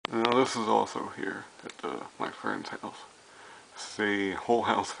this is also here at my friend's house. This is a whole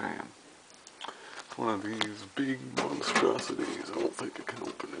house fan. It's one of these big monstrosities. I don't think I can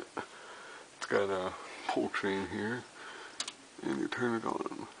open it. It's got a pull chain here, and you turn it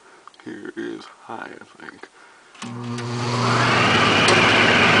on. Here is high, I think.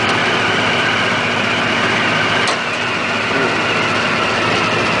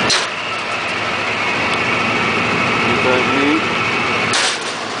 Is that neat?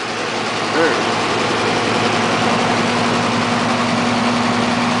 There.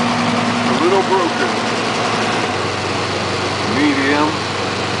 A little broken. Medium.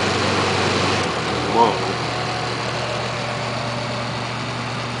 Low.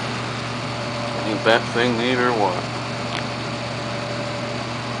 Ain't that thing neat or what?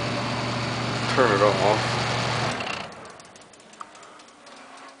 Turn it off.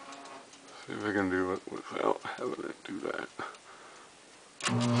 See if I can do it without having it do that.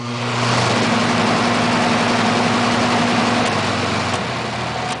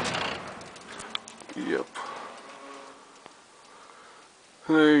 Yep.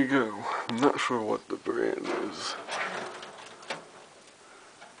 There you go. I'm not sure what the brand is.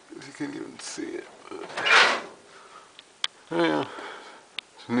 If you can even see it, but yeah,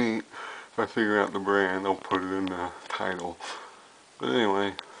 it's neat. If I figure out the brand, I'll put it in the title. But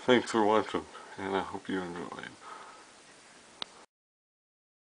anyway, thanks for watching, and I hope you enjoyed.